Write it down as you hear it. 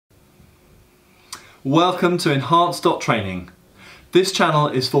Welcome to Enhance.training. This channel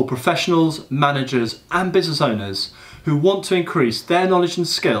is for professionals, managers and business owners who want to increase their knowledge and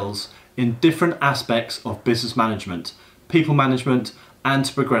skills in different aspects of business management, people management and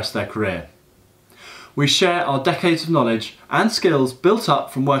to progress their career. We share our decades of knowledge and skills built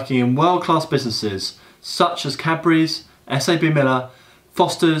up from working in world-class businesses such as Cadbury's, SAB Miller,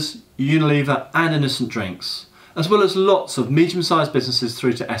 Foster's, Unilever and Innocent Drinks, as well as lots of medium-sized businesses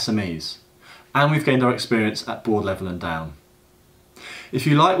through to SMEs. And we've gained our experience at board level and down. If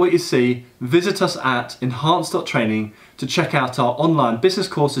you like what you see, visit us at Enhance.training to check out our online business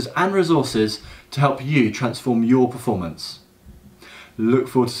courses and resources to help you transform your performance. Look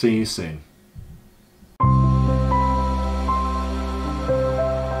forward to seeing you soon.